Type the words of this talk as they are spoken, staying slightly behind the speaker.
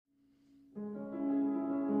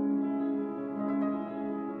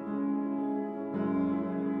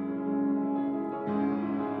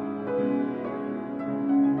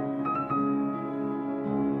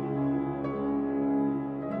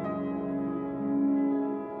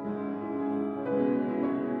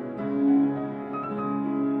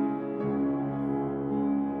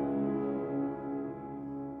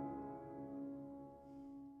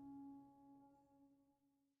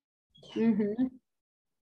Mm-hmm.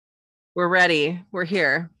 We're ready. We're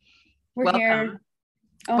here. We're Welcome. here.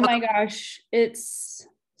 Oh my gosh. It's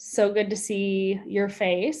so good to see your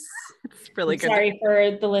face. It's really good. Sorry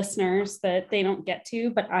for the listeners that they don't get to,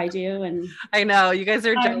 but I do. And I know you guys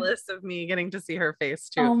are jealous of me getting to see her face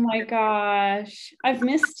too. Oh my gosh. I've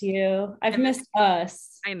missed you. I've missed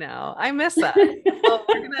us. I know. I miss us. Well,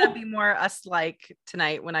 we're going to be more us-like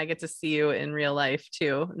tonight when I get to see you in real life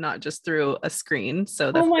too, not just through a screen.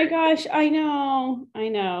 So that's Oh my gosh. I know.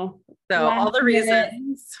 So all the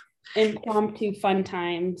reasons. Impromptu fun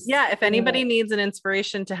times. Yeah. If anybody needs an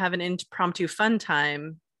inspiration to have an impromptu fun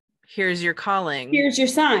time, here's your calling. Here's your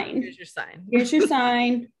sign.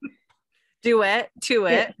 Do it.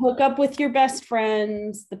 Hook up with your best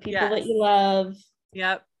friends, the people that you love.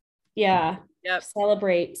 Yep. Yeah. Yep.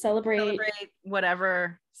 Celebrate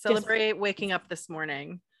whatever. Celebrate waking up this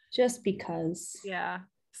morning. Just because. Yeah.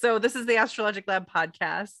 So this is the Astrologic Lab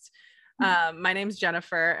podcast. My name's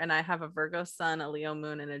Jennifer, and I have a Virgo sun, a Leo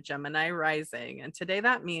moon, and a Gemini rising. And today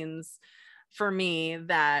that means for me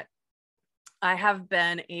that I have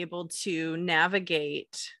been able to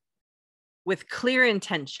navigate with clear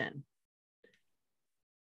intention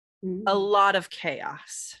a lot of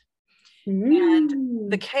chaos.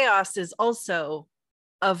 And the chaos is also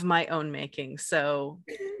of my own making. So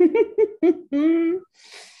You're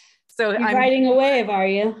riding a wave, are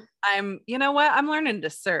you? You know what? I'm learning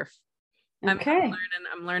to surf. Okay.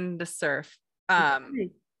 I'm learning to surf.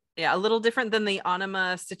 Yeah, a little different than the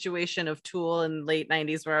Anima situation of Tool in late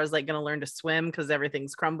 90s where I was like going to learn to swim because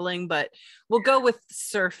everything's crumbling, but we'll go with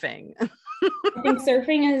surfing. I think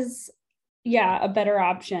surfing is a better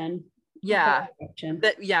option. Yeah.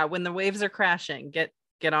 When the waves are crashing,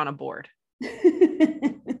 get on a board.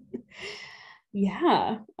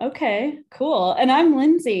 Yeah. Okay, cool. And I'm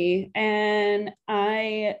Lindsay, and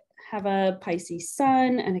I have a Pisces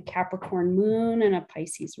sun and a Capricorn moon and a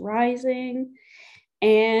Pisces rising.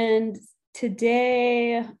 And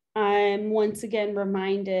today I'm once again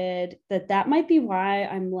reminded that might be why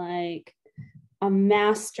I'm like a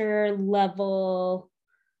master level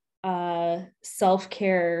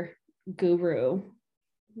self-care guru,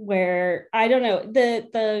 where I don't know,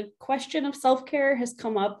 the question of self-care has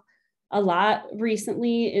come up a lot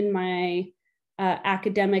recently in my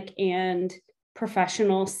academic and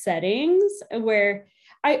professional settings, where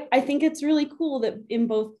I think it's really cool that in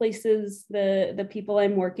both places the people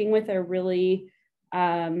I'm working with are really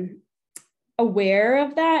aware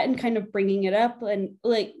of that and kind of bringing it up. And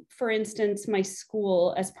like, for instance, my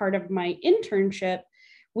school, as part of my internship,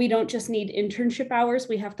 we don't just need internship hours,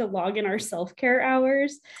 we have to log in our self-care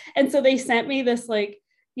hours. And so they sent me this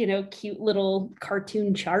cute little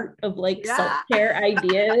cartoon chart of self-care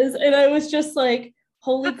ideas. And I was just like,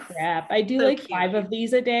 holy crap, I do so 5 of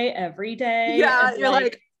these a day every day. Yeah, and you're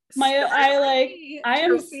like I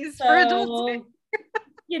am so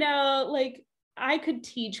I could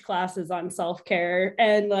teach classes on self-care,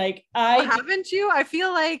 and haven't you? I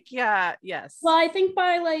feel like yes. Well, I think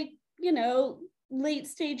by late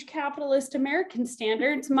stage capitalist American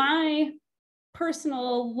standards, my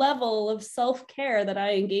personal level of self-care that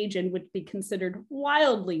I engage in would be considered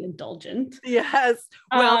wildly indulgent. Yes.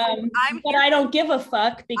 Well, but I don't give a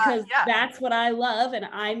fuck because that's what I love, and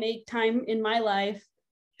I make time in my life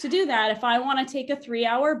to do that. If I want to take a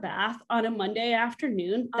 3-hour bath on a Monday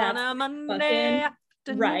afternoon, that's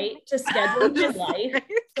right to schedule my life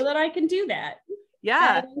so that I can do that.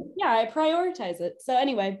 Yeah. And I prioritize it. So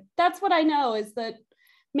anyway, that's what I know, is that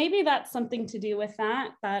maybe that's something to do with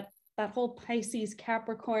that whole Pisces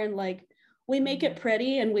Capricorn, we make it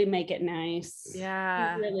pretty and we make it nice.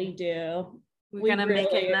 Yeah. We really do. We're going to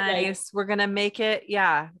make it nice. We're going to make it.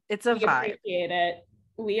 Yeah. It's a vibe. Appreciate it.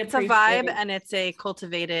 It's a vibe, and it's a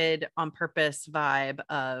cultivated on purpose vibe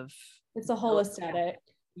of. It's a whole aesthetic.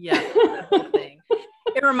 Yeah. That whole thing.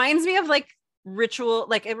 It reminds me of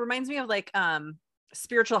ritual. It reminds me of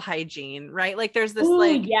spiritual hygiene, right? There's this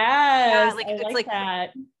it's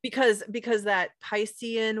that because that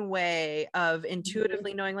Piscean way of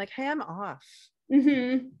intuitively knowing hey, I'm off.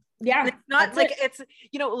 Mm-hmm. Yeah. It's not it's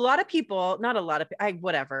a lot of people, not a lot of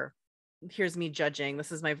whatever. Here's me judging.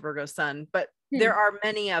 This is my Virgo sun, but there are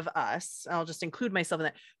many of us, I'll just include myself in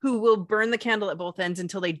that, who will burn the candle at both ends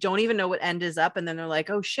until they don't even know what end is up. And then they're like,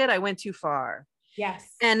 oh shit, I went too far.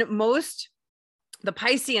 Yes. And the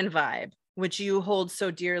Piscean vibe, which you hold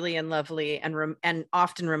so dearly and lovely and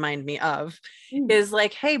often remind me of, is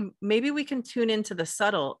hey, maybe we can tune into the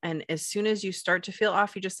subtle. And as soon as you start to feel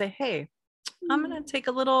off, you just say, hey, I'm going to take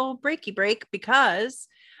a little breaky break, because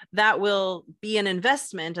that will be an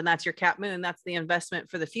investment. And that's your Cap moon. That's the investment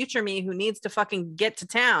for the future me who needs to fucking get to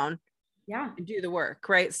town. and do the work.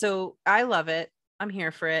 Right. So I love it. I'm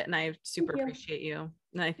here for it. And I super you. appreciate you.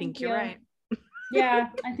 And I think Thank you're you. right. Yeah.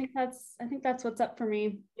 I think that's what's up for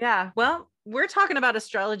me. Yeah. Well, we're talking about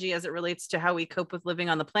astrology as it relates to how we cope with living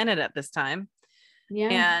on the planet at this time. Yeah.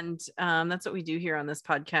 And that's what we do here on this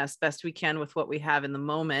podcast, best we can with what we have in the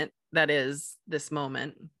moment. That is this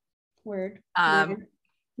moment. Word.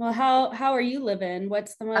 Well, how are you living?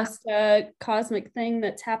 What's the most cosmic thing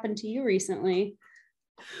that's happened to you recently?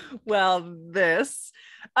 Well, this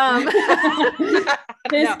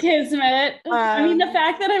kismet. I mean, the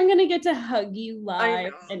fact that I'm gonna get to hug you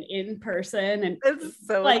live and in person, and it's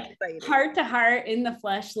so like exciting. Heart to heart in the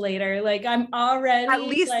flesh later. Like I'm already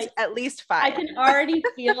at least 5. I can already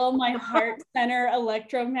feel my heart center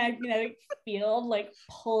electromagnetic field like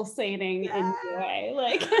pulsating in joy.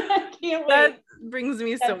 Like I can't wait. That brings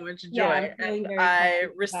me so much joy. And I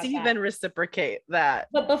receive and reciprocate that.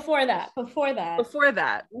 But before that,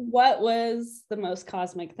 what was the most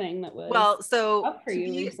cosmic thing that was up for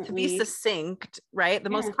you recently? To be succinct, right? The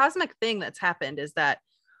most cosmic thing that's happened is that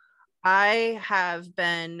I have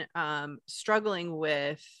been struggling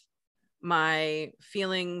with my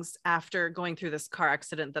feelings after going through this car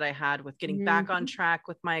accident that I had, with getting back on track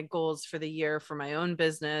with my goals for the year for my own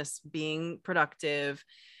business, being productive,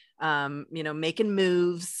 making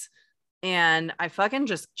moves. And I fucking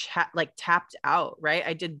just tapped out, right?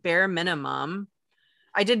 I did bare minimum.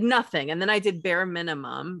 I did nothing. And then I did bare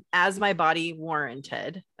minimum as my body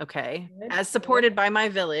warranted. Okay. Good. As supported by my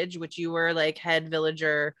village, which you were like head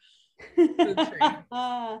villager.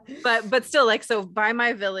 but still, like, so by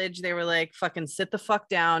my village, they were like, fucking sit the fuck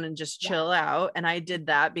down and just chill out. And I did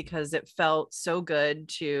that because it felt so good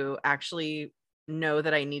to actually know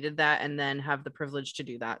that I needed that and then have the privilege to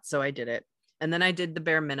do that. So I did it. And then I did the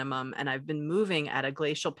bare minimum, and I've been moving at a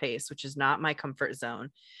glacial pace, which is not my comfort zone,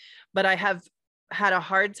 but I have had a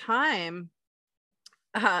hard time,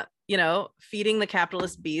 feeding the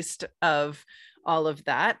capitalist beast of all of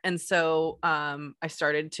that. And so I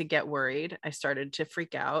started to get worried. I started to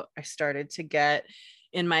freak out. I started to get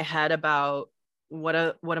in my head about what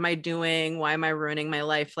am I doing? Why am I ruining my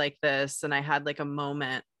life like this? And I had like a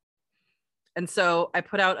moment. And so I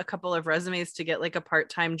put out a couple of resumes to get like a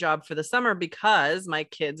part-time job for the summer because my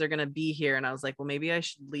kids are going to be here. And I was like, well, maybe I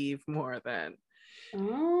should leave more then.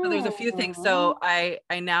 So there's a few things. So I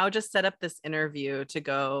now just set up this interview to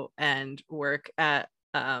go and work at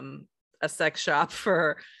a sex shop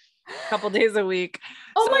for a couple days a week.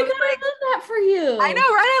 Oh my God, I love that for you. I know, right?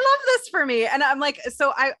 I love this for me. And I'm like,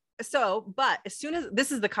 but as soon as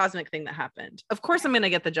this is the cosmic thing that happened, of course I'm going to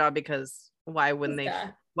get the job, because why wouldn't they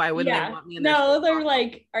want me in their No, they're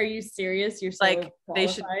like, are you serious? You're so like qualified. They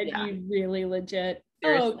should, you really legit.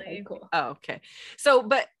 Seriously? Oh, okay, cool. Oh, okay. So,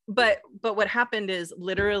 but what happened is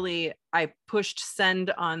literally I pushed send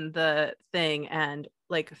on the thing, and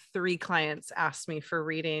like 3 clients asked me for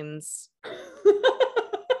readings. Because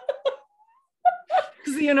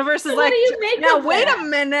the universe is like, now wait a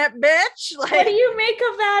minute, bitch. Like, what do you make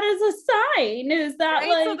of that as a sign? Is that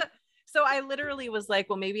right? Like, so I literally was like,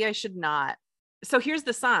 well, maybe I should not. So here's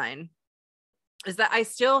the sign, is that I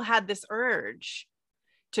still had this urge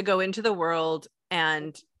to go into the world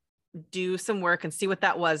and do some work and see what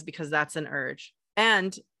that was, because that's an urge.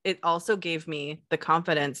 And it also gave me the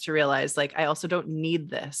confidence to realize, like, I also don't need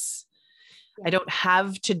this. I don't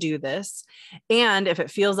have to do this. And if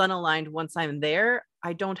it feels unaligned once I'm there,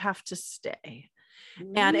 I don't have to stay.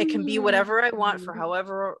 And it can be whatever I want for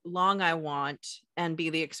however long I want, and be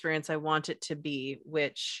the experience I want it to be,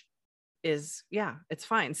 which is, it's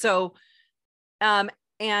fine. So,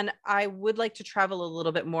 and I would like to travel a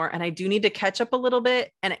little bit more, and I do need to catch up a little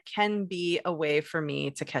bit, and it can be a way for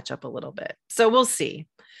me to catch up a little bit. So we'll see.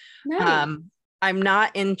 Nice. I'm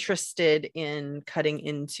not interested in cutting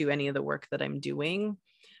into any of the work that I'm doing.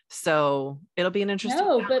 So it'll be an interesting.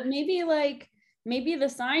 No, but maybe the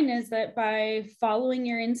sign is that by following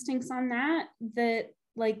your instincts on that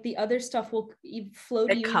like the other stuff will flow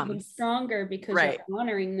to you even stronger, because you're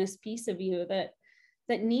honoring this piece of you that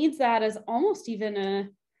needs that as almost even a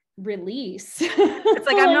release. It's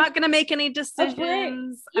like, I'm not going to make any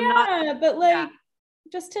decisions.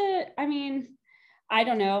 Just to, I mean, I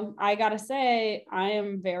don't know. I gotta say, I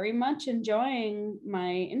am very much enjoying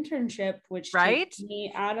my internship, which takes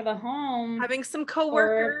me out of the home, having some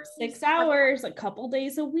coworkers, for 6 hours, a couple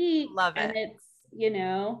days a week. Love it. And it's,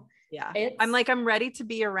 I'm like, I'm ready to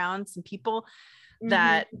be around some people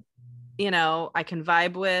that, I can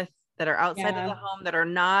vibe with, that are outside of the home, that are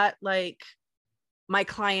not like my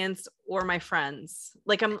clients or my friends.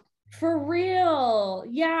 Like, I'm for real.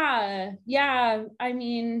 Yeah. I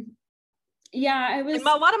mean, Yeah, I was a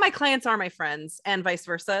lot of my clients are my friends and vice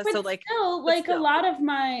versa. but So like, still, but like still. a lot of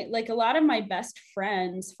my best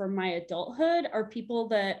friends from my adulthood are people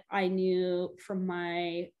that I knew from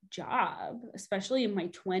my job, especially in my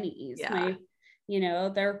 20s. Yeah. My, you know,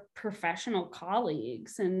 they're professional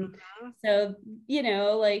colleagues. And Mm-hmm. so, you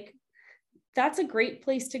know, like that's a great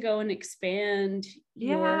place to go and expand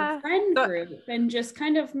your Yeah. friend So, group and just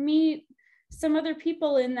kind of meet some other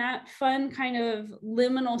people in that fun kind of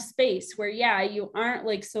liminal space where, yeah, you aren't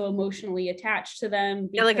like so emotionally attached to them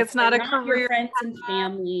yeah, like because it's they're not a not your career friends and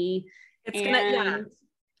family. it's gonna, yeah. And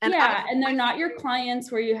And yeah, and they're I not your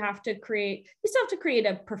clients where you still have to create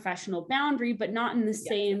a professional boundary, but not in the yes.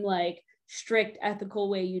 same like strict ethical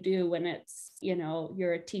way you do when it's, you know,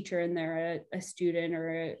 you're a teacher and they're a student or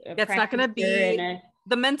a It's not going to be and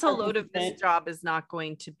the mental load of this participant. job is not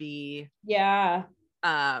going to be Yeah.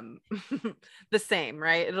 the same,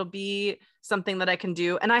 right? It'll be something that I can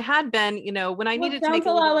do. And I had been, you know, when I Well, it needed to sounds make a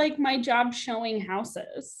a lot little, like my job showing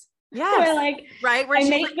houses. yes, Where like right, where I she's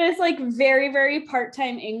make like, this like very, very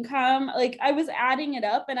part-time income. Like I was adding it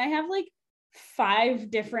up and I have like 5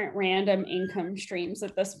 different random income streams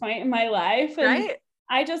at this point in my life. And right,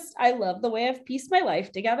 I love the way I've pieced my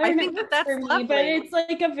life together I and it think that works that's for me. But lovely. it's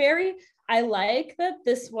like I like that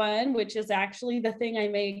this one, which is actually the thing I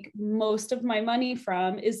make most of my money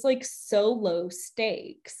from, is like so low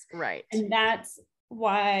stakes. Right. And that's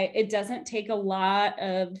why it doesn't take a lot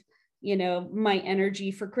of, you know, my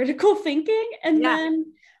energy for critical thinking. And Yeah.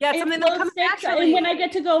 then Yeah, it's it's something that low comes stakes. And naturally. when I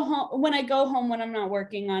get to go home, when I'm not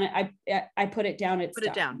working on it, I put it down. It's Put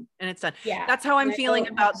it done. down and it's done. Yeah. That's how I'm And I feeling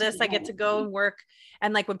don't have about this. to I get to go and work.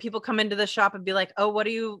 And like when people come into the shop and be like, oh, what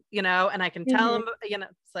do you, you know, and I can tell them, you know,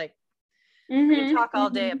 it's like, I can talk all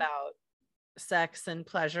day about sex and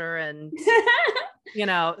pleasure and, you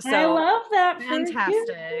know, so I love that.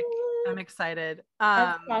 fantastic. I'm excited.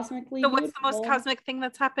 That's cosmically So what's the most beautiful. cosmic thing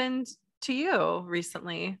that's happened to you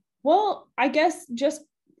recently? Well, I guess just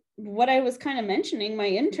what I was kind of mentioning, my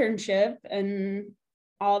internship and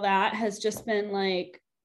all that has just been like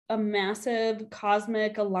a massive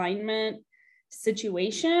cosmic alignment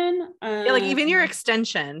situation. Yeah, like even your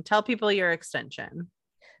extension, tell people your extension.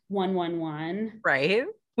 111. Right?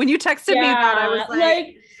 When you texted me that, I was Yeah,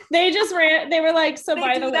 like they just they were like, so they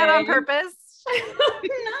by do the that way, on purpose.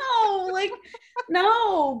 no, like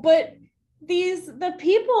no, but the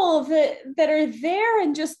people that are there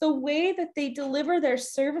and just the way that they deliver their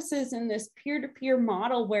services in this peer-to-peer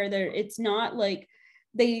model where it's not like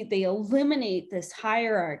they eliminate this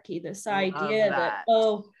hierarchy, this idea that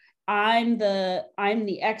oh, I'm the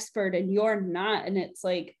expert and you're not. And it's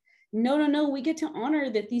like, no, we get to honor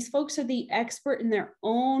that these folks are the expert in their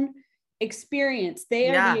own experience. They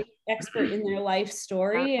are the expert in their life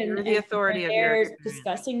story. You're the authority of your experience.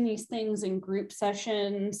 Discussing these things in group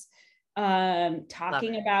sessions,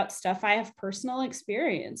 talking about stuff I have personal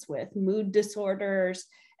experience with, mood disorders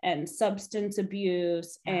and substance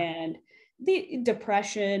abuse and the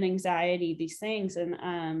depression, anxiety, these things.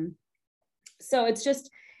 And so it's just,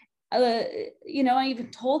 you know, I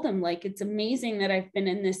even told them like, it's amazing that I've been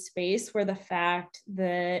in this space where the fact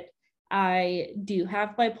that I do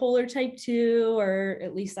have bipolar type 2, or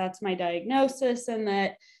at least that's my diagnosis, and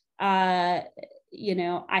that, you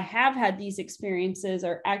know, I have had these experiences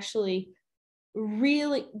are actually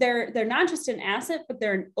really, they're not just an asset, but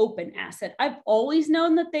they're an open asset. I've always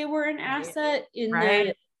known that they were an asset in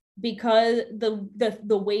the because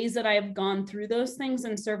the ways that I've gone through those things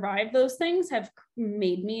and survived those things have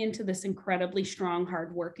made me into this incredibly strong,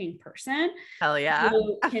 hardworking person. Hell yeah.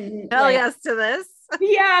 Who can, hell yes to this.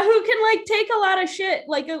 Yeah, who can like take a lot of shit,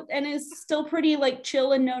 like, and is still pretty like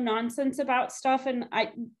chill and no nonsense about stuff. And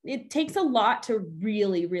it takes a lot to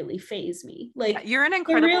really, really phase me. Like you're an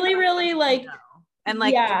incredible really like, and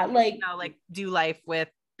like, yeah, like, you know, like do life with,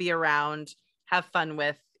 be around, have fun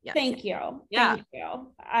with. Yes. Thank you. Yeah. Thank you.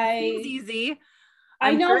 It's easy.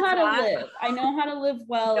 I know how to live. I know how to live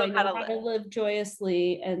well. I know how to live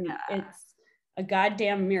joyously, and it's a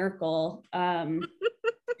goddamn miracle.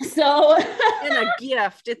 So and a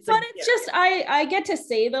gift. It's just I get to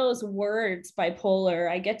say those words, bipolar.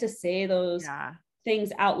 I get to say those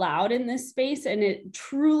things out loud in this space, and it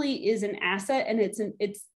truly is an asset. And it's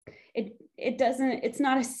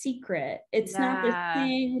not a secret. It's not the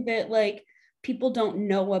thing that like people don't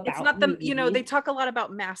know about. It's not the, me. they talk a lot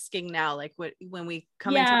about masking now, like when we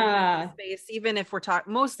come into the space, even if we're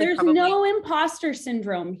talking mostly there's probably no imposter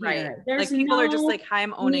syndrome here. Right. There's like people no are just like, hi,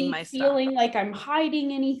 I'm owning my stuff. Feeling like I'm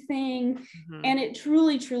hiding anything. And it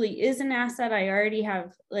truly, truly is an asset. I already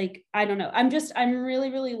have, like, I don't know. I'm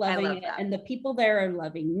really, really loving it. And the people there are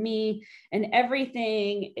loving me, and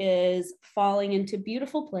everything is falling into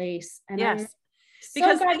beautiful place. And I'm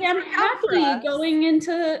so goddamn happy going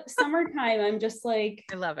into summertime. I'm just like,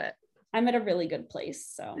 I love it. I'm at a really good place.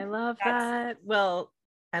 So I love that. Well,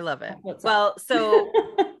 I love it. Well, so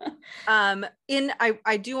I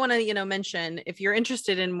do want to, mention, if you're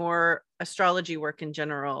interested in more astrology work in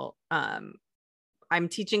general, I'm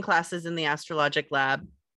teaching classes in the Astrologic Lab.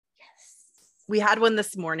 Yes. We had one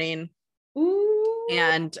this morning. Ooh.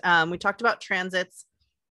 And we talked about transits.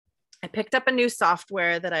 I picked up a new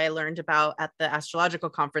software that I learned about at the astrological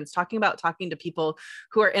conference, talking to people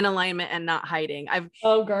who are in alignment and not hiding.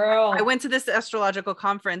 I went to this astrological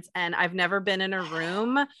conference, and I've never been in a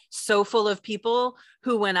room so full of people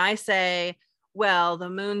who, when I say, well, the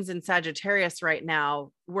moon's in Sagittarius right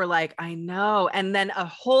now, we're like, I know. And then a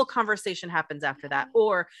whole conversation happens after that.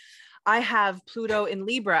 Or I have Pluto in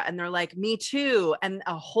Libra, and they're like, me too. And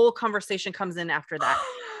a whole conversation comes in after that.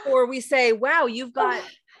 Or we say, wow, you've got,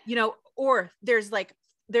 or there's like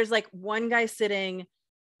one guy sitting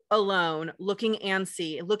alone, looking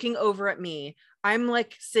antsy, looking over at me. I'm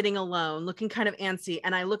like sitting alone, looking kind of antsy.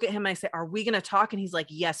 And I look at him and I say, are we going to talk? And he's like,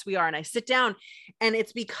 yes, we are. And I sit down, and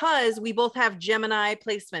it's because we both have Gemini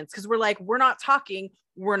placements, because we're like, we're not talking,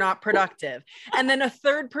 we're not productive. And then a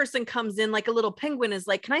third person comes in, like a little penguin, is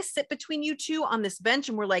like, can I sit between you two on this bench?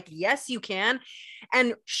 And we're like, yes, you can.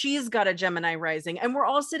 And she's got a Gemini rising, and we're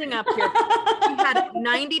all sitting up here. We had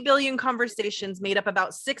 90 billion conversations made up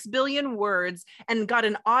about 6 billion words, and got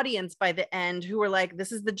an audience by the end who were like,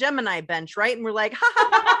 this is the Gemini bench, right? And we're like, ha, ha,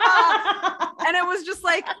 ha, ha. And it was just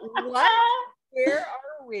like, what? Where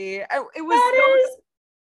are we? It was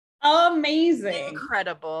amazing.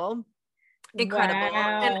 Incredible.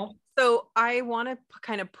 Wow. And so I want to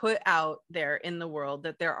kind of put out there in the world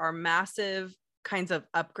that there are massive kinds of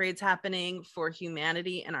upgrades happening for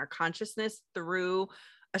humanity and our consciousness through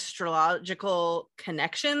astrological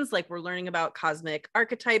connections. Like, we're learning about cosmic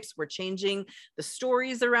archetypes. We're changing the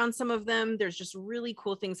stories around some of them. There's just really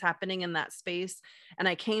cool things happening in that space. And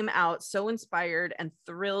I came out so inspired and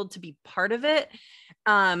thrilled to be part of it.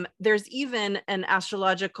 There's even an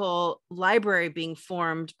astrological library being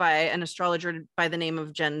formed by an astrologer by the name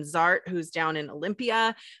of Jen Zart, who's down in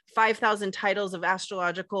Olympia. 5,000 titles of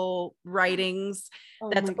astrological writings.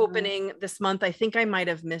 That's opening this month. I think I might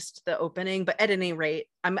have missed the opening, but at any rate,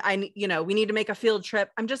 we need to make a field trip.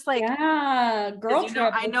 I'm just like, yeah, girl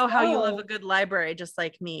trip. I know how you love a good library, just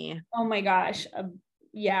like me. Oh my gosh.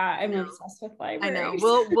 Yeah, I'm obsessed with libraries. I know.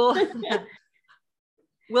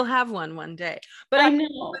 We'll have one day. But I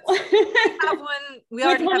know. have one. We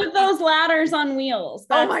already have one of those ladders on wheels.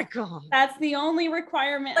 Oh my God. That's the only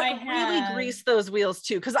requirement I have. Really grease those wheels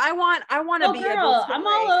too, because I want to be able to. I'm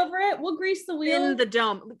all over it. We'll grease the wheels. In the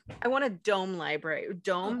dome. I want a dome library.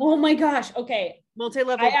 Dome. Oh my gosh. Okay.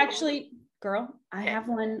 Multi-level. I have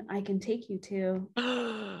one I can take you to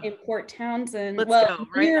in Port Townsend. Let's go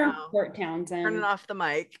right now. Port Townsend. Turning off the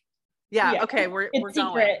mic. Yeah. Okay. We're secret.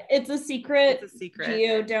 Going. It's a secret. It's a secret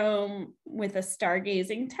geodome with a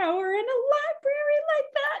stargazing tower and a library like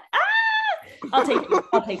that. Ah! I'll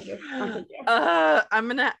take you. I'm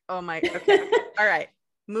gonna. Oh my. Okay. All right.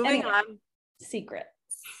 Moving on. Secrets.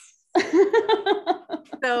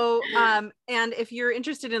 So, and if you're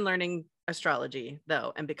interested in learning astrology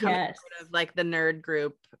though, and becoming part of like the nerd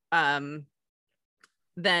group,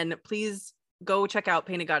 then please go check out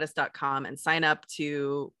paintedgoddess.com and sign up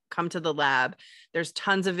to come to the lab. There's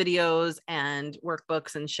tons of videos and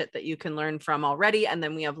workbooks and shit that you can learn from already. And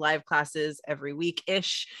then we have live classes every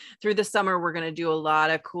week-ish through the summer. We're going to do a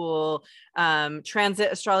lot of cool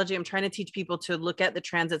transit astrology. I'm trying to teach people to look at the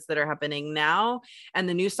transits that are happening now. And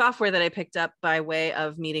the new software that I picked up by way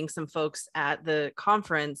of meeting some folks at the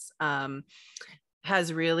conference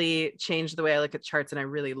has really changed the way I look at charts, and I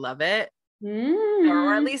really love it.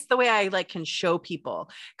 Or at least the way I like can show people,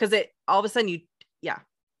 because it all of a sudden you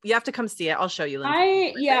have to come see it. I'll show you,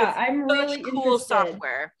 Lindsay. I'm really cool interested.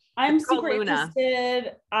 Software. I'm super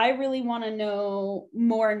interested. I really want to know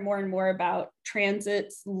more and more and more about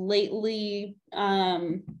transits lately.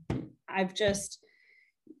 I've just,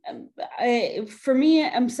 for me,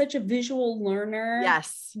 I'm such a visual learner.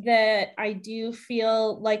 Yes. That I do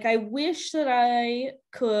feel like I wish that I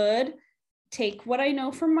could take what I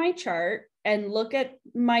know from my chart and look at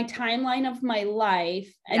my timeline of my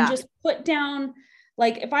life and just put down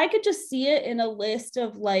Like if I could just see it in a list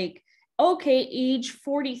of like, okay, age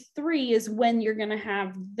 43 is when you're going to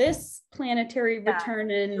have this planetary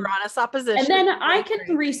return in Uranus opposition. And then I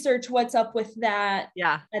can research what's up with that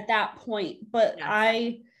at that point. But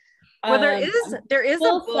well, there is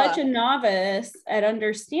still such a novice at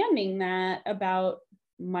understanding that about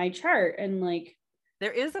my chart. And like,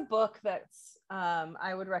 there is a book that's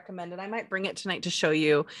I would recommend, and I might bring it tonight to show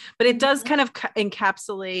you, but it does kind of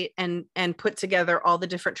encapsulate and put together all the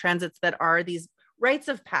different transits that are these rites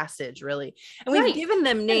of passage, really. And we've given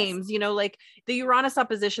them names, you know, like the Uranus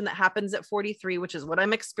opposition that happens at 43, which is what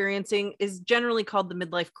I'm experiencing, is generally called the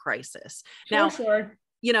midlife crisis.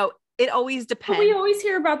 You know, it always depends. But we always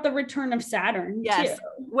hear about the return of Saturn too.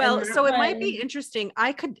 Well, so it might be interesting.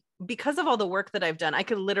 I could, because of all the work that I've done, I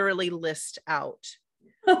could literally list out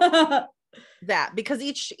that, because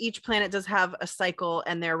each planet does have a cycle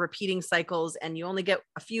and they're repeating cycles, and you only get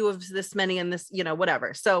a few of this many in this, you know,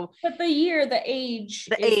 whatever. So but the age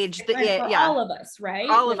all of us, right?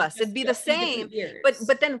 All of us, it'd be the same.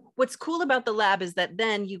 But then what's cool about the lab is that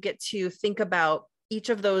then you get to think about each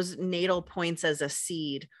of those natal points as a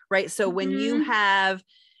seed, right? So when you have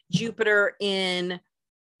Jupiter in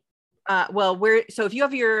so if you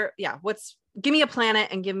have your give me a planet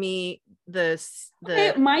and give me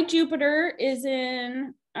my Jupiter is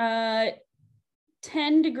in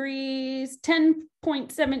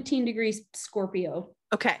 10.17 degrees Scorpio.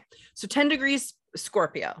 Okay, so 10 degrees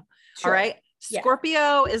Scorpio. All right.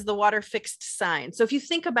 Scorpio is the water fixed sign. So if you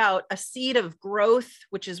think about a seed of growth,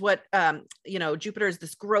 which is what, you know, Jupiter is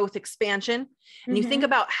this growth expansion, and you think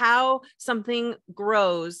about how something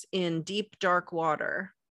grows in deep, dark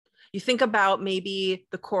water, you think about maybe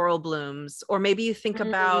the coral blooms, or maybe you think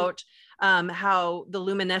about how the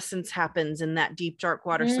luminescence happens in that deep, dark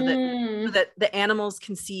water so that the animals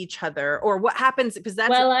can see each other, or what happens, because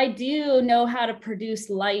that's I do know how to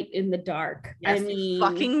produce light in the dark. Yes, I mean,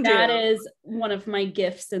 fucking that is one of my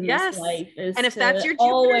gifts in this life, is and if that's your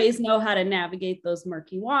Jupiter, always know how to navigate those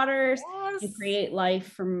murky waters and create light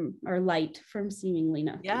from seemingly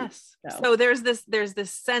nothing. So there's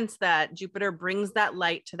this sense that Jupiter brings that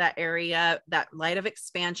light to that area, that light of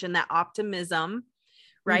expansion, that optimism.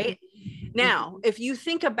 Right now, if you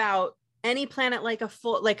think about any planet like a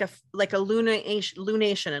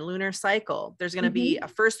lunation and lunar cycle, there's going to be a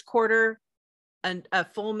first quarter, and a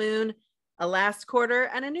full moon, a last quarter,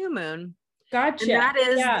 and a new moon. Gotcha. And that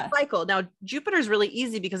is the cycle. Now, Jupiter is really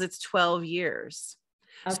easy because it's 12 years.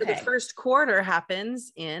 Okay. So the first quarter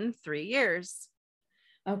happens in 3 years.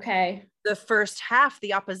 Okay. The first half,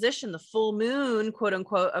 the opposition, the full moon, quote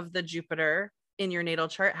unquote, of the Jupiter in your natal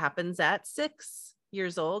chart happens at 6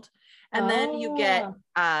 years old, and then you get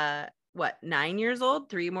 9 years old,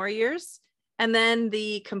 3 more years, and then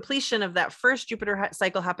the completion of that first Jupiter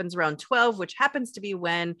cycle happens around 12, which happens to be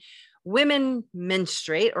when women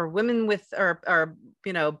menstruate, or women with or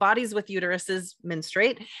you know, bodies with uteruses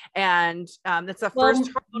menstruate, and that's the first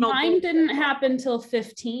hormonal. Mine didn't happen till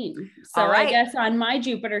 15, so I guess on my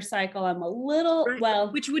Jupiter cycle I'm a little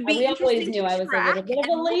which would be we always knew I was a little bit of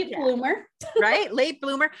a late bloomer. Right, late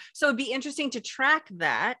bloomer. So it'd be interesting to track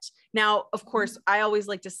that. Now, of course, I always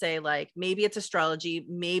like to say, like, maybe it's astrology,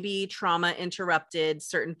 maybe trauma interrupted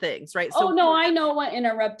certain things, right? So I know what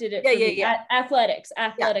interrupted it for me. Athletics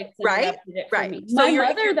interrupted it for me. So my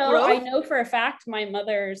mother, though, I know for a fact my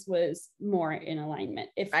mother's was more in alignment.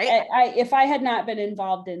 If I had not been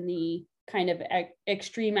involved in the kind of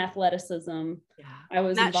extreme athleticism, I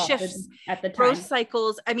was involved at the time. Growth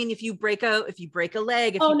cycles. I mean, if you break a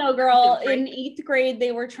leg. In 8th grade,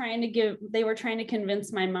 they were trying to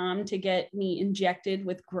convince my mom to get me injected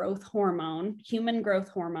with human growth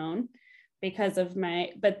hormone, because of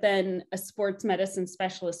but then a sports medicine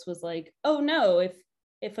specialist was like, oh no,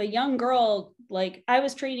 if a young girl, like, I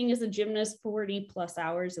was training as a gymnast 40 plus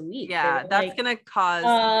hours a week. Yeah, that's going to cause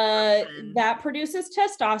that produces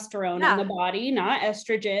testosterone in the body, not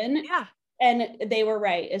estrogen. Yeah. And they were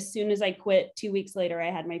right. As soon as I quit, 2 weeks later, I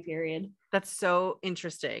had my period. That's so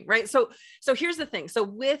interesting, right? So here's the thing. So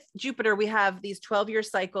with Jupiter, we have these 12-year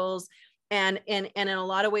cycles, and in a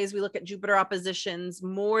lot of ways, we look at Jupiter oppositions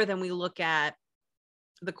more than we look at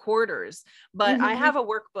the quarters. But I have a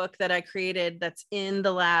workbook that I created that's in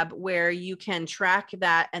the lab where you can track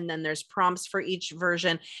that, and then there's prompts for each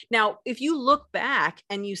version. Now, if you look back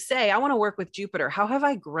and you say, I want to work with Jupiter, how have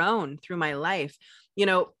I grown through my life? You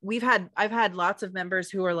know, I've had lots of members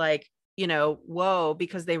who are like, you know, whoa,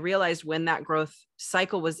 because they realized when that growth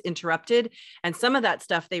cycle was interrupted, and some of that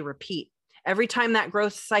stuff they repeat every time that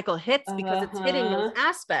growth cycle hits, because it's hitting those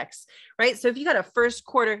aspects, right? So if you got a first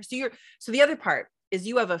quarter, so the other part is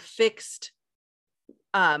you have a fixed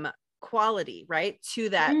quality, right, to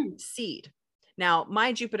that seed. Now,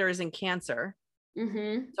 my Jupiter is in Cancer.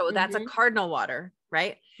 So that's a cardinal water,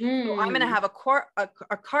 right? So I'm going to have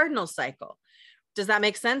a cardinal cycle. Does that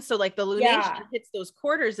make sense? So like the lunation hits those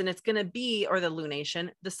quarters and it's going to be, or the lunation,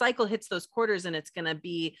 the cycle hits those quarters and it's going to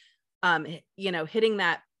be, hitting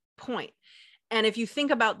that point. And if you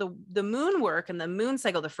think about the moon work and the moon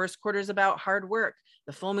cycle, the first quarter is about hard work.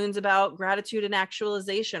 The full moon's about gratitude and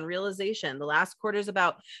actualization, realization. The last quarter is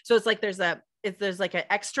about, so it's like there's like an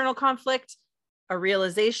external conflict, a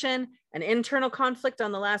realization, an internal conflict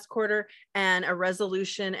on the last quarter, and a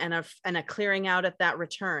resolution and a clearing out at that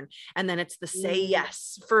return. And then it's the say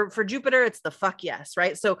yes. For Jupiter, it's the fuck yes,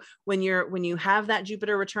 right? So when you have that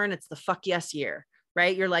Jupiter return, it's the fuck yes year,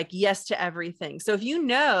 right? You're like yes to everything. So if you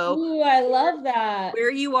know, ooh, I love that,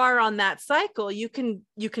 where you are on that cycle, you can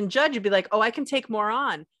judge and be like, oh, I can take more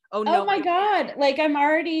on. Oh no, my God, like I'm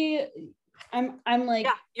like,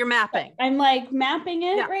 yeah, you're mapping. I'm like mapping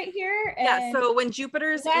it right here. And so when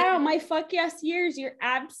Jupiter's my fuck yes years, you're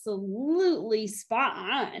absolutely spot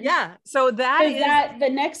on. Yeah. So that is that the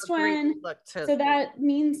next one. So that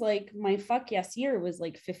means like my fuck yes year was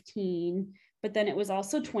like 15, but then it was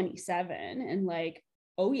also 27. And like,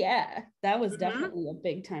 oh yeah, that was definitely a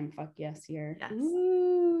big time fuck yes year. Yes.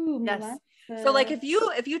 Ooh, yes. So like if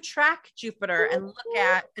you track Jupiter and look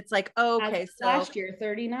at, it's like, oh, okay, so last year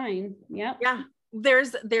 39. Yep. Yeah.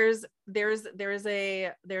 There's a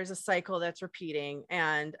cycle that's repeating.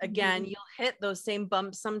 And again, you'll hit those same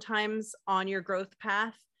bumps sometimes on your growth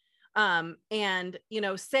path. And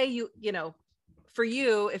say for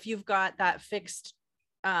you, if you've got that fixed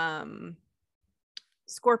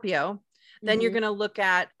Scorpio, then you're going to look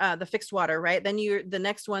at the fixed water, right? Then the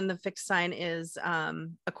next one, the fixed sign is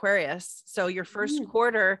Aquarius. So your first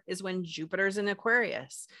quarter is when Jupiter's in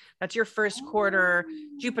Aquarius. That's your first quarter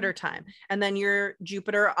Jupiter time. And then your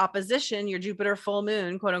Jupiter opposition, your Jupiter full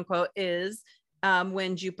moon, quote unquote, is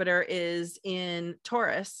when Jupiter is in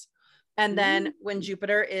Taurus. And then when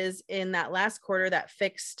Jupiter is in that last quarter, that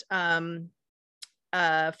fixed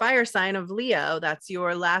fire sign of Leo, that's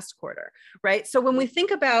your last quarter, right? So when we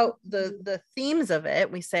think about the themes of it,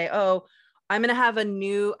 we say, oh, I'm going to have a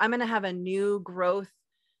new growth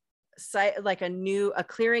site, like a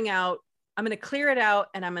clearing out. I'm going to clear it out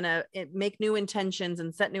and I'm going to make new intentions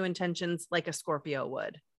and set new intentions like a Scorpio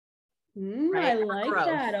would. Right? I like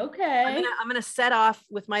that. Okay. I'm going to set off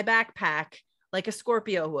with my backpack like a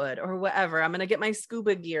Scorpio would, or whatever. I'm going to get my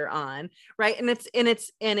scuba gear on, right? And it's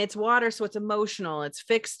water. So it's emotional, it's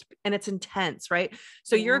fixed, and it's intense, right?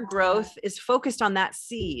 So your growth is focused on that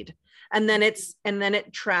seed, and then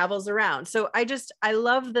it travels around. So I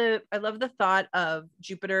love the thought of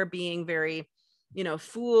Jupiter being very,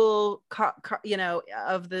 full,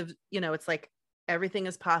 of the, it's like everything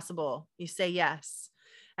is possible. You say yes.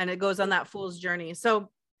 And it goes on that fool's journey. So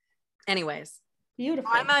anyways, beautiful.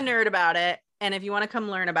 I'm a nerd about it. And if you want to come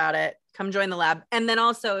learn about it, come join the lab. And then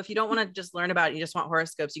also, if you don't want to just learn about it, you just want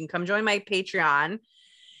horoscopes, you can come join my Patreon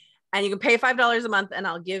and you can pay $5 a month and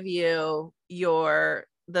I'll give you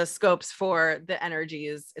the scopes for the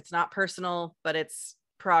energies. It's not personal, but it's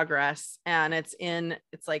progress. And it's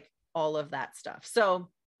like all of that stuff. So,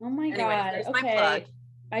 oh my God. There's okay. my plug.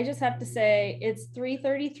 I just have to say it's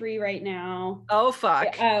 3:33 right now. Oh,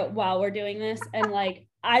 fuck. While we're doing this. And like,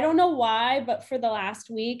 I don't know why, but for the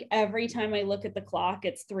last week, every time I look at the clock,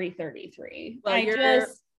 it's 3:33. Well,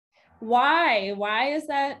 why is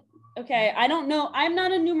that? Okay. I don't know. I'm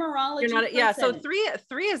not a numerology person. Yeah. So three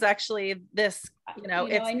is actually this,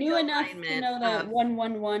 it's I knew enough to know that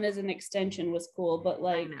 111 as an extension was cool, but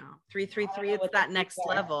like, I know 333, it's that next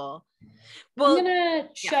level. Well, I'm going to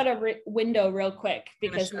shut a window real quick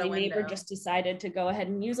because my neighbor just decided to go ahead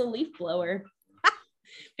and use a leaf blower.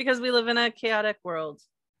 Because we live in a chaotic world.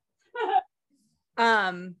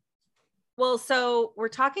 Well, so we're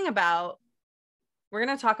going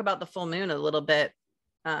to talk about the full moon a little bit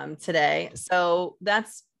today. So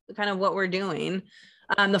that's kind of what we're doing.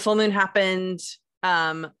 The full moon happened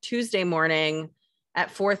Tuesday morning at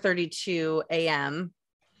 4:32 a.m.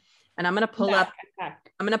 And I'm going to pull up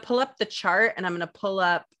the chart, and I'm going to pull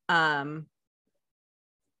up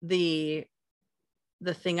the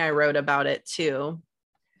thing I wrote about it too.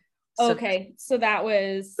 Okay. So that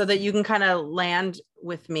was so that you can kind of land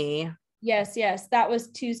with me. Yes. That was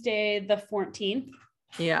Tuesday the 14th.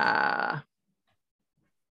 Yeah.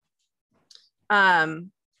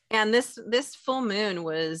 And this full moon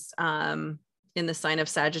was in the sign of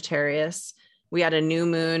Sagittarius. We had a new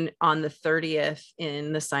moon on the 30th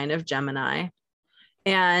in the sign of Gemini.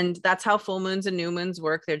 And that's how full moons and new moons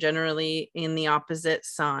work. They're generally in the opposite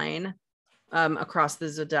sign across the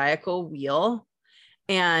zodiacal wheel.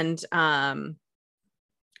 And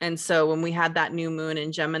so when we had that new moon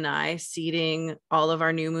in Gemini, seeding all of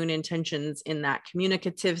our new moon intentions in that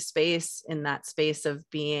communicative space, in that space of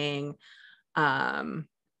being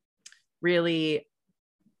really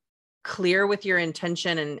clear with your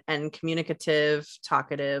intention and communicative,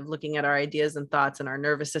 talkative, looking at our ideas and thoughts and our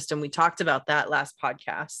nervous system. We talked about that last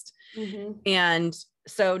podcast. Mm-hmm. And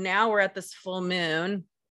so now we're at this full moon,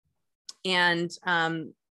 and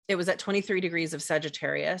it was at 23 degrees of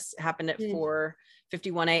Sagittarius. It happened at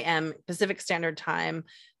 4:51 a.m. Pacific Standard Time,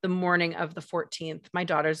 the morning of the 14th. My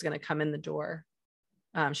daughter's going to come in the door.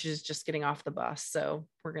 She's just getting off the bus, so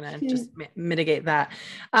we're going to just mitigate that.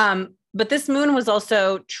 But this moon was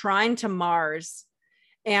also trine to Mars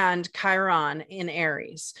and Chiron in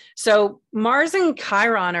Aries. So Mars and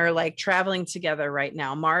Chiron are like traveling together right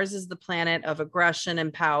now. Mars is the planet of aggression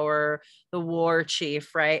and power, the war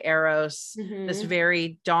chief, right? Eros, this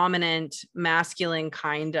very dominant masculine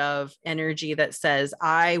kind of energy that says,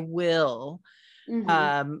 I will,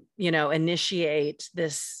 initiate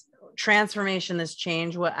this transformation, this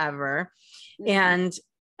change, whatever. And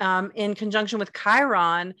in conjunction with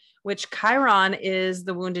Chiron, which Chiron is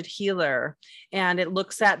the wounded healer, and it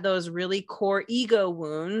looks at those really core ego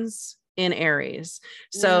wounds in Aries.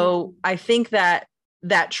 So I think that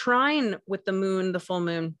trine with the moon, the full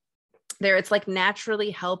moon there, it's like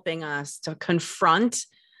naturally helping us to confront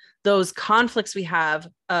those conflicts we have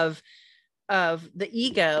of the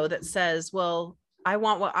ego that says, well, I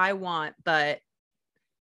want what I want, but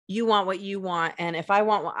you want what you want. And if I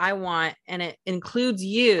want what I want, and it includes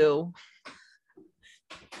you,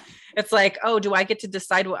 it's like, oh, do I get to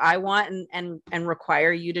decide what I want and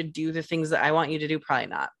require you to do the things that I want you to do? Probably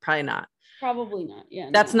not. Yeah.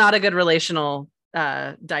 That's not a good relational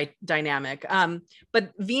dynamic.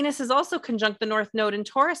 But Venus is also conjunct the North Node in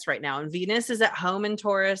Taurus right now. And Venus is at home in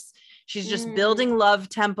Taurus. She's just building love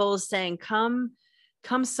temples, saying, come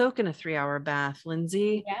soak in a 3-hour bath,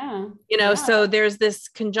 Lindsay. Yeah. So there's this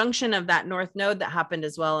conjunction of that North Node that happened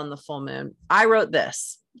as well in the full moon. I wrote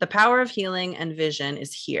this: the power of healing and vision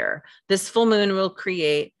is here. This full moon will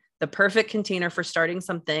create the perfect container for starting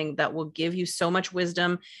something that will give you so much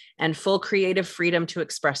wisdom and full creative freedom to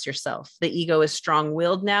express yourself. The ego is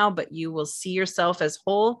strong-willed now, but you will see yourself as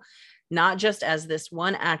whole, not just as this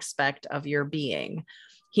one aspect of your being.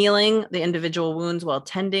 Healing the individual wounds while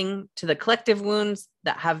tending to the collective wounds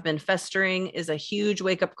that have been festering is a huge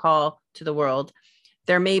wake-up call to the world.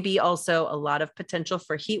 There may be also a lot of potential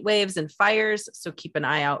for heat waves and fires, so keep an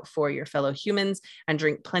eye out for your fellow humans and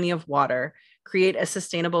drink plenty of water. Create a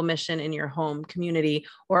sustainable mission in your home, community,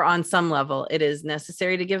 or on some level. It is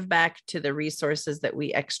necessary to give back to the resources that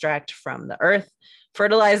we extract from the earth.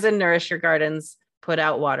 Fertilize and nourish your gardens. Put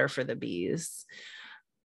out water for the bees.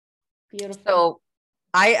 Beautiful. So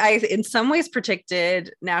I in some ways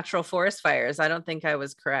predicted natural forest fires. I don't think I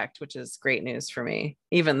was correct, which is great news for me,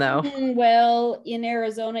 even though. Well, in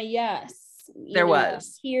Arizona, yes. There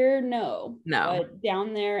was. Here, no. But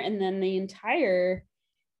down there, and then the entire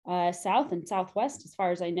south and southwest, as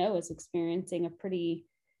far as I know, is experiencing a pretty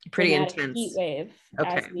intense heat wave.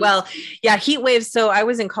 Okay. Well, yeah, heat waves. So I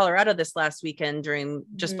was in Colorado this last weekend during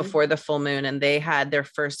just before the full moon, and they had their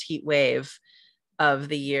first heat wave of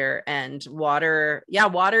the year, and water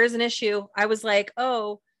is an issue. I was like,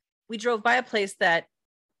 oh, we drove by a place that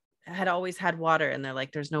had always had water, and they're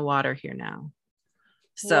like, there's no water here now.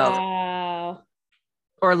 So, wow.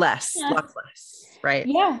 Or less, lots less, right?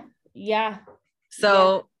 Yeah.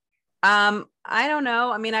 So, I don't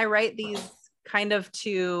know. I mean, I write these kind of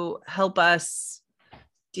to help us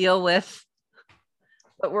deal with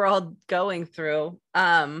what we're all going through.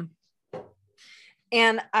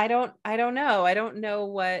 And I don't know. I don't know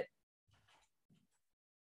what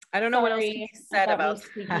else you said about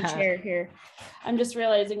squeaky chair here. I'm just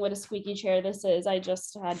realizing what a squeaky chair this is. I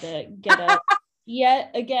just had to get up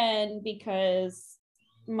yet again because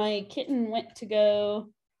my kitten went to go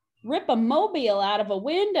rip a mobile out of a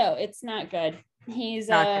window. It's not good. He's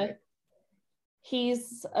a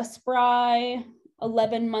spry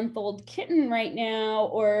 11-month-old kitten right now,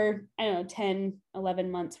 or I don't know, 10, 11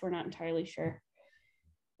 months. We're not entirely sure.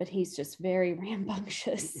 But he's just very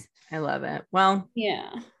rambunctious. I love it. Well, yeah.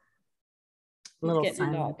 He's getting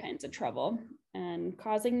into all kinds of trouble and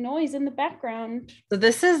causing noise in the background. So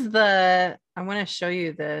this is I want to show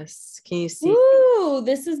you this. Can you see? Ooh,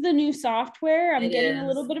 this is the new software. I'm getting a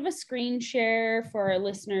little bit of a screen share for our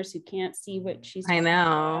listeners who can't see what she's talking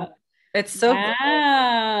about. It's so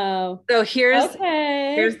wow. Cool. So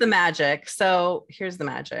here's the magic. So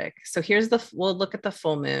we'll look at the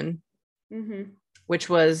full moon. Which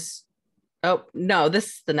was, this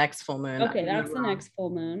is the next full moon. Okay, that's the next full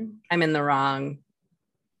moon. I'm in the wrong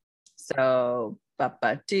So,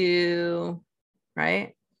 do,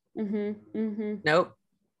 right? Nope.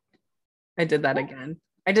 I did that again.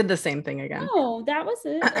 I did the same thing again. Oh, that was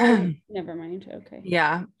it. Oh, never mind. Okay.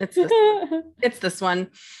 Yeah, it's this one.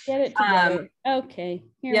 Get it together. Okay.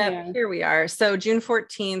 Here we are. So June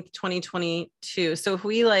 14th, 2022. So if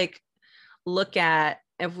we like look at,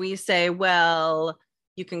 if we say, well,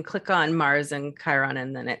 you can click on Mars and Chiron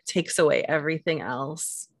and then it takes away everything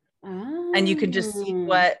else. And you can just see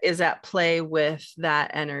what is at play with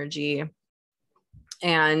that energy.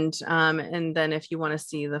 And then if you want to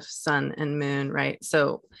see the sun and moon, right?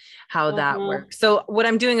 So how that works. So what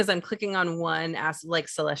I'm doing is I'm clicking on one as like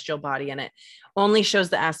celestial body, and it only shows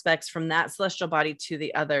the aspects from that celestial body to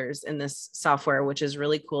the others in this software, which is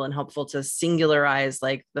really cool and helpful to singularize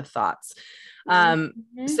like the thoughts.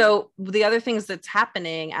 So the other things that's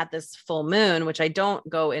happening at this full moon, which I don't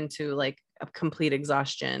go into like a complete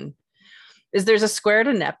exhaustion, is there's a square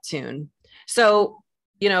to Neptune. So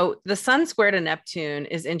you know, the sun square to Neptune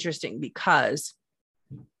is interesting because,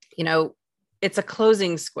 you know, it's a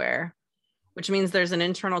closing square, which means there's an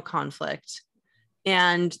internal conflict.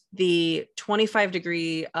 And the 25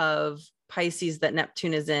 degree of Pisces that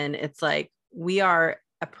Neptune is in, it's like we are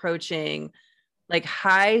approaching like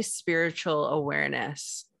high spiritual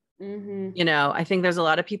awareness. You know, I think there's a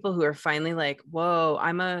lot of people who are finally like, whoa,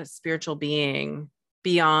 I'm a spiritual being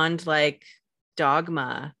beyond like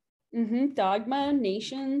dogma. Dogma,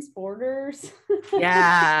 nations, borders.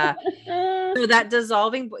 Yeah. So that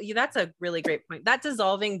dissolving, that's a really great point. That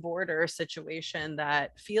dissolving border situation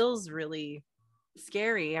that feels really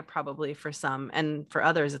scary, probably for some, and for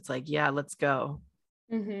others, it's like, yeah, let's go.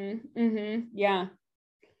 Yeah.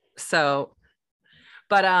 So,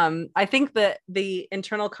 but I think that the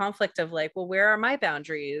internal conflict of like, well, where are my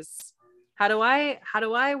boundaries? How do I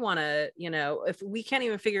want to, you know, if we can't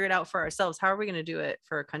even figure it out for ourselves, how are we going to do it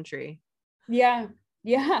for a country? Yeah.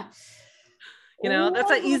 Yeah. You know, that's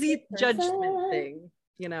an easy judgment thing,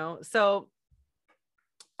 you know? So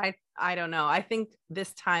I don't know. I think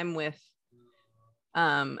this time with,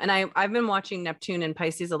 and I've been watching Neptune and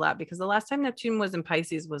Pisces a lot because the last time Neptune was in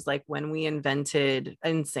Pisces was like when we invented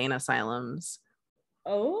insane asylums.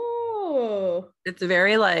 Oh, it's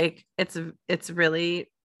very like, it's really,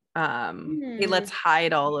 hey, let's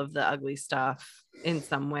hide all of the ugly stuff in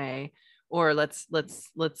some way, or let's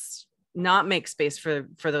not make space for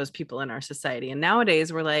those people in our society. And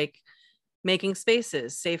nowadays we're like making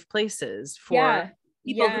spaces, safe places for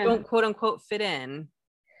people who don't quote unquote fit in.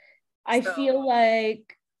 I feel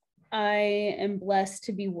like I am blessed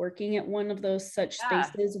to be working at one of those such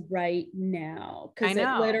spaces right now, because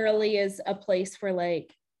it literally is a place for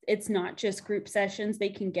like, it's not just group sessions. They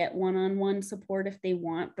can get one-on-one support if they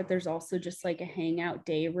want, but there's also just like a hangout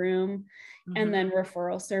day room and then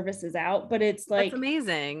referral services out. But it's like, that's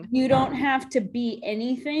amazing. You don't have to be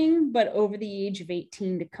anything but over the age of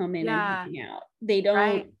 18 to come in and hang out. They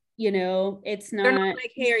don't, you know, it's not, they're not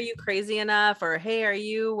like, hey, are you crazy enough? Or, hey, are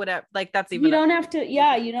you whatever? Like, that's even, you don't have to,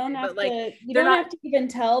 you don't have like, to, you don't have to even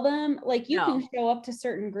tell them, like, you can show up to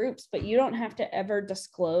certain groups, but you don't have to ever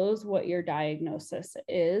disclose what your diagnosis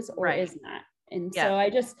is or is not. And so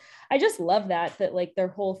I just love that like their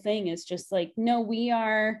whole thing is just like, no, we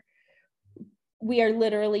are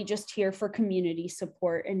literally just here for community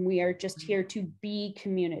support, and we are just here to be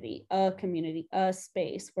community, a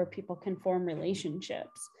space where people can form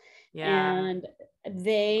relationships. And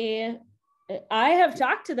I have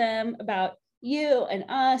talked to them about you and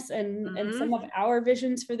us and some of our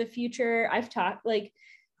visions for the future. I've talked, like,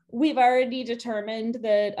 we've already determined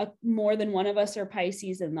that more than one of us are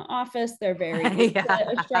Pisces in the office. They're very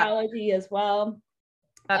into astrology as well.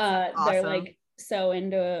 Awesome. They're like so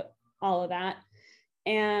into all of that.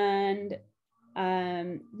 And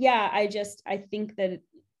I think that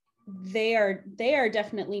they are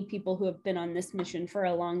definitely people who have been on this mission for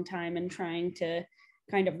a long time and trying to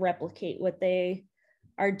kind of replicate what they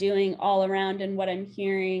are doing all around. And what I'm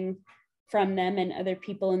hearing from them and other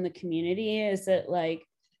people in the community is that, like,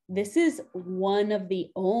 this is one of the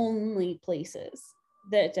only places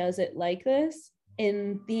that does it like this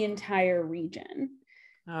in the entire region.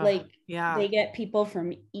 They get people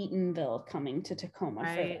from Eatonville coming to Tacoma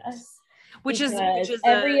for this. Which is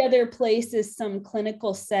every other place is some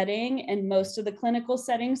clinical setting, and most of the clinical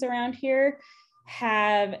settings around here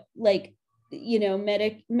have, like, you know,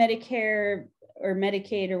 Medicare or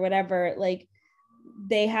Medicaid or whatever, like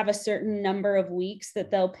they have a certain number of weeks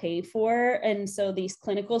that they'll pay for. And so these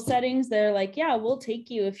clinical settings, they're like, yeah, we'll take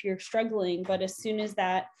you if you're struggling. But as soon as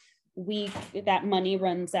that week that money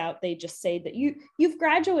runs out, they just say that you've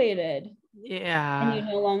graduated. Yeah. And you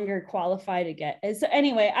no longer qualify to get. So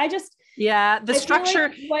anyway, the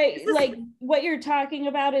structure, what you're talking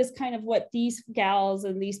about is kind of what these gals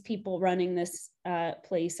and these people running this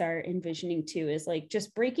place are envisioning too, is like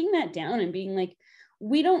just breaking that down and being like,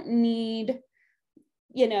 we don't need,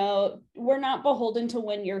 we're not beholden to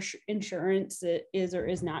when your insurance is or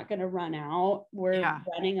is not going to run out. We're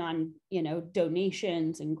running on,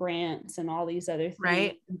 donations and grants and all these other things,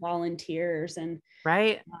 right? And volunteers and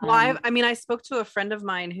right. Well, I spoke to a friend of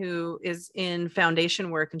mine who is in foundation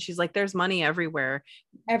work, and she's like, there's money everywhere.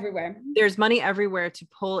 There's money everywhere to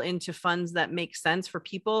pull into funds that make sense for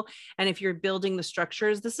people. And if you're building the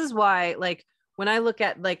structures, this is why, like, when I look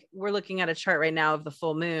at, like, we're looking at a chart right now of the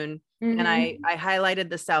full moon, and I highlighted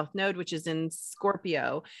the South Node, which is in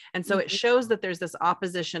Scorpio. And so it shows that there's this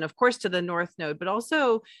opposition, of course, to the North Node, but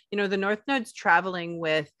also, the North Node's traveling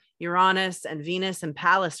with Uranus and Venus and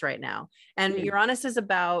Pallas right now. And Uranus is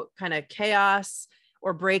about kind of chaos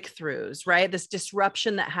or breakthroughs, right? This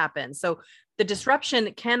disruption that happens. So the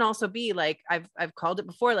disruption can also be like, I've called it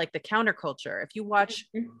before, like the counterculture. If you watch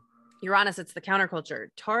Uranus, it's the counterculture.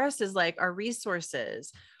 Taurus is like our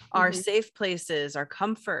resources, our safe places, our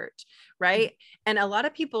comfort, right? And a lot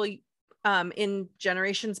of people in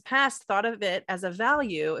generations past thought of it as a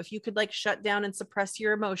value if you could like shut down and suppress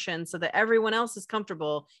your emotions so that everyone else is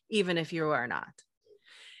comfortable, even if you are not.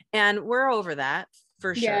 And we're over that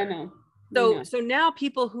for sure. Yeah, no. So now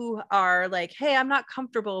people who are like, hey, I'm not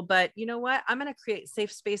comfortable, but you know what? I'm going to create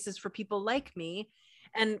safe spaces for people like me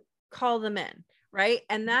and call them in. Right.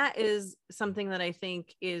 And that is something that I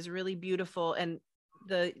think is really beautiful. And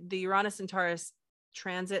the Uranus and Taurus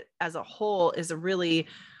transit as a whole is a really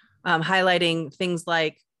highlighting things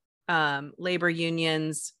like labor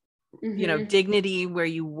unions, dignity where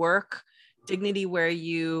you work, dignity where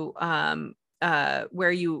you like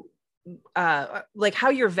how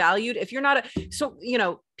you're valued. If you're not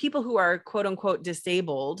people who are quote unquote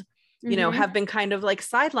disabled, have been kind of like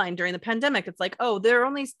sidelined during the pandemic. It's like, oh, there are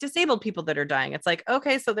only disabled people that are dying. It's like,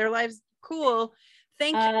 okay, so their lives, cool.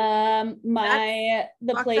 Thank you.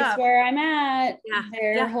 The place up. Where I'm at,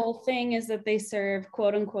 their whole thing is that they serve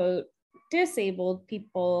quote unquote disabled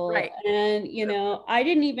people. Right. And, I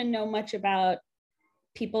didn't even know much about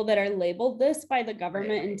people that are labeled this by the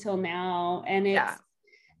government until now. And it's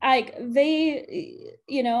like they,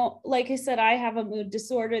 like I said, I have a mood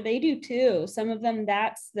disorder. They do too. Some of them,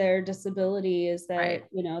 that's their disability, is that,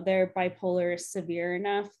 their bipolar is severe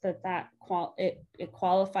enough that it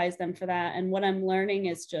qualifies them for that. And what I'm learning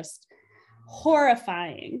is just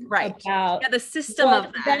horrifying about the system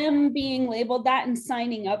of that. Them being labeled that and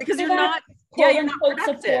signing up because you're not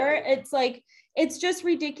support. It's like, it's just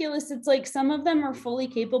ridiculous. It's like some of them are fully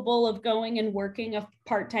capable of going and working a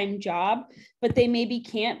part-time job, but they maybe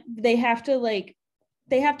can't. They have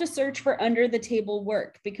to search for under the table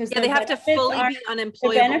work because they have to fully be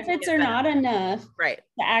unemployable. The benefits are not enough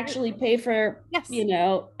to actually pay for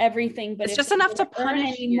everything. But it's just enough to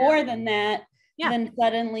punish any more than that, then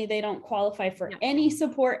suddenly they don't qualify for any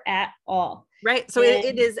support at all. Right. So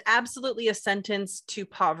it is absolutely a sentence to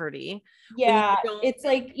poverty. Yeah. It's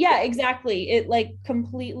like, exactly. It like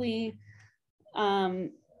completely,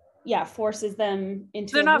 forces them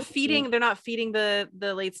into. They're not feeding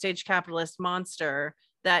the late stage capitalist monster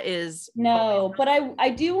that is. No, but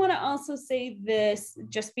I do want to also say this,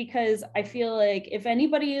 just because I feel like if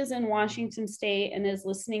anybody is in Washington State and is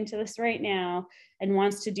listening to this right now and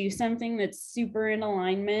wants to do something that's super in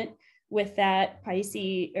alignment with that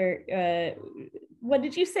Pisces, or what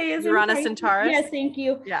did you say is Uranus and Taurus? Yes, thank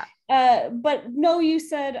you. Yeah. But no, you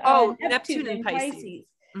said Neptune and Pisces.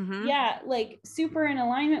 Mm-hmm. Yeah, like super in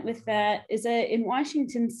alignment with that is that in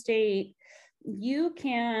Washington State, you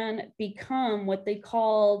can become what they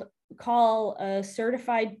call a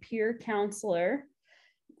certified peer counselor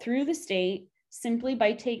through the state simply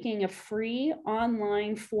by taking a free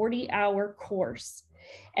online 40-hour course.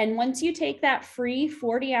 And once you take that free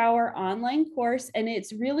 40-hour online course, and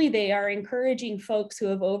it's really, they are encouraging folks who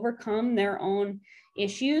have overcome their own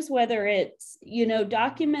issues, whether it's,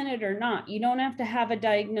 documented or not. You don't have to have a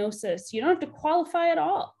diagnosis. You don't have to qualify at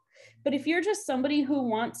all. But if you're just somebody who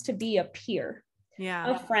wants to be a peer,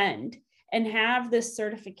 a friend, and have this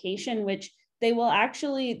certification, which they will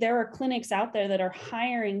actually, there are clinics out there that are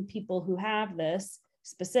hiring people who have this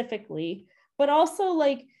specifically, but also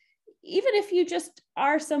like, even if you just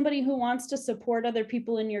are somebody who wants to support other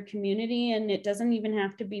people in your community, and it doesn't even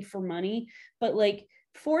have to be for money, but like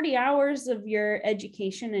 40 hours of your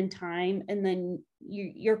education and time, and then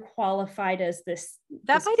you're qualified as this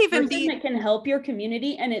might even person that can help your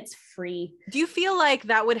community, and it's free. Do you feel like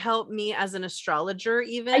that would help me as an astrologer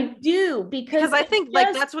even? I do, because I think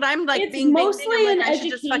like that's what I'm like, it's being mostly I'm like, an I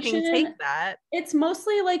should just fucking take that. It's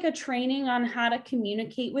mostly like a training on how to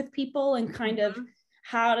communicate with people and kind of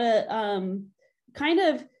how to kind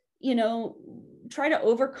of, you know, try to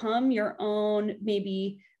overcome your own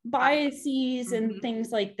maybe biases and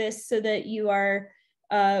things like this, so that you are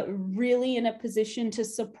really in a position to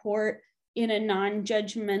support in a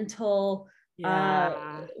non-judgmental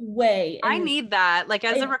way. And I need that, like,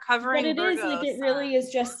 as a recovering but it Virgo is like, it really is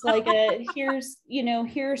just like a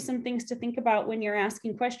here's some things to think about when you're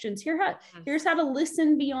asking questions. Here's how to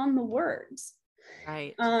listen beyond the words.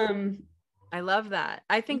 Right. I love that.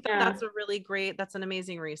 I think that's that's an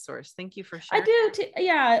amazing resource. Thank you for sharing. I do too.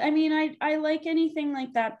 Yeah. I mean, I like anything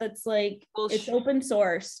like that that's like, it's open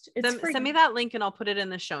sourced. It's free. Send me that link and I'll put it in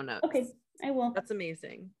the show notes. Okay, I will. That's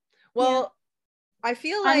amazing. Well, I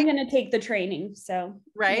feel like I'm going to take the training. So,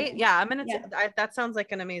 right. Yeah. I'm going to, that sounds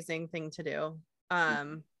like an amazing thing to do.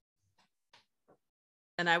 And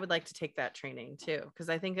I would like to take that training too, because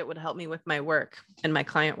I think it would help me with my work and my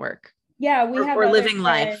client work. Yeah, we have living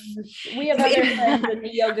life. We have other friends in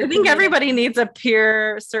the yoga. I think everybody needs a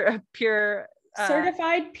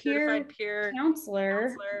certified peer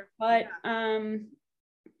counselor. But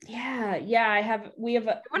we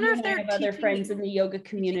have other friends in the yoga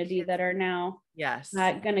community that are now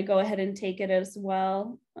going to go ahead and take it as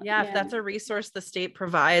well. If that's a resource the state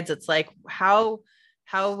provides, it's like, how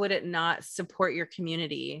would it not support your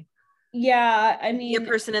community? Yeah, I mean, a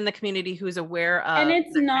person in the community who's aware of, and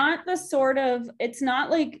it's not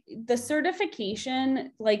like the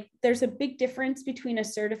certification, like there's a big difference between a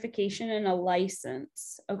certification and a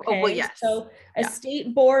license. Okay. So a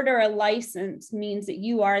state board or a license means that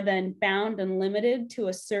you are then bound and limited to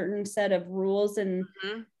a certain set of rules and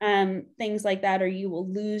things like that, or you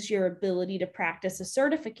will lose your ability to practice. A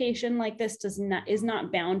certification like this is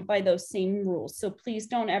not bound by those same rules. So please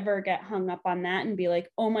don't ever get hung up on that and be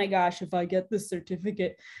like, oh my gosh, if I get this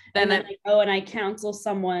certificate, then I go and I counsel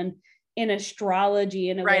someone in astrology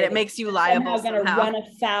in a way it makes you liable somehow going to run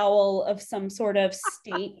afoul of some sort of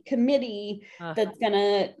state committee that's going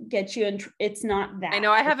to get you in. It's not that. I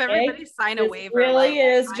know. I have everybody sign a waiver. Really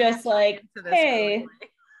is just like, hey,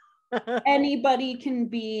 anybody can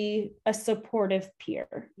be a supportive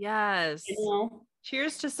peer. Yes. You know?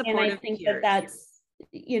 Cheers to supportive peers. And I think that's,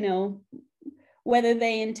 you know, whether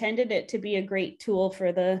they intended it to be a great tool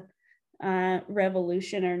for the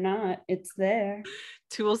revolution or not, it's there.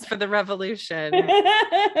 Tools for the revolution.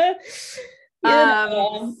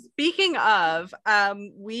 Speaking of,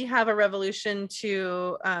 we have a revolution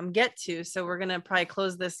to get to, so we're gonna probably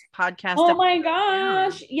close this podcast. Oh my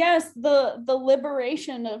gosh, yes, the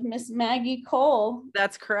liberation of Miss Maggie Cole.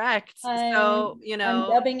 That's correct. So, you know,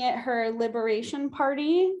 I'm dubbing it her liberation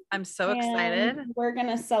party. I'm so excited. We're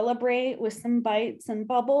gonna celebrate with some bites and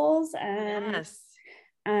bubbles, and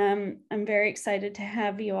I'm very excited to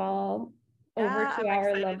have you all over to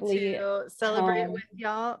our lovely to celebrate with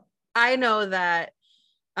y'all. I know that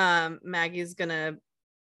Maggie's gonna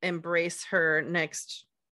embrace her next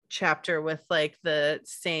chapter with like the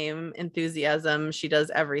same enthusiasm she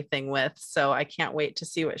does everything with. So I can't wait to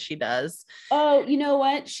see what she does. Oh, you know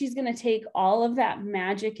what? She's going to take all of that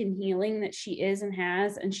magic and healing that she is and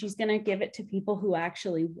has, and she's going to give it to people who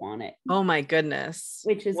actually want it. Oh my goodness.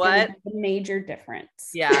 Which is going to be a major difference.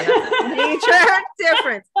 Yeah, that's a major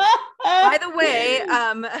difference. By the way,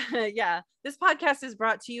 this podcast is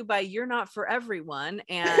brought to you by You're Not For Everyone,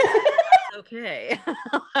 and okay.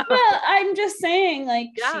 Well, I'm just saying, like,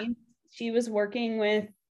 she was working with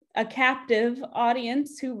a captive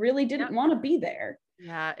audience who really didn't want to be there.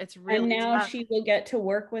 Yeah, it's really and now tough. She will get to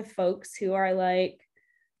work with folks who are like,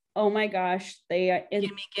 oh my gosh, they are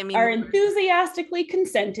enthusiastically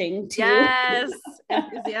consenting to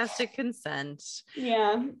enthusiastic consent.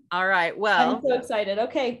 Yeah. All right. Well, I'm so excited.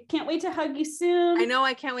 Okay, can't wait to hug you soon. I know,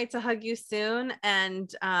 I can't wait to hug you soon,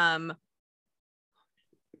 and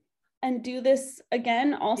do this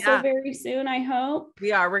again also very soon, I hope.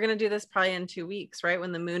 We're gonna do this probably in 2 weeks, right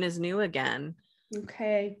when the moon is new again.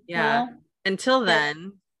 Okay. Yeah. Well, until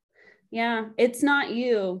then. Yeah, it's not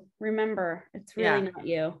you. Remember, it's really not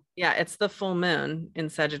you. Yeah, it's the full moon in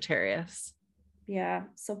Sagittarius. Yeah,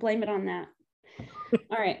 so blame it on that.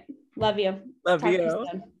 All right. Love you. Love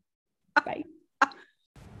you. Bye.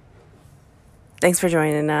 Thanks for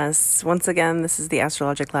joining us. Once again, this is the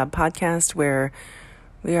Astrologic Lab podcast, where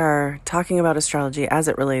we are talking about astrology as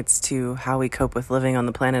it relates to how we cope with living on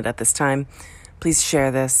the planet at this time. Please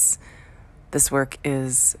share this. This work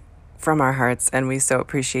is from our hearts, and we so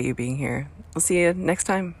appreciate you being here. We'll see you next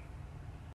time.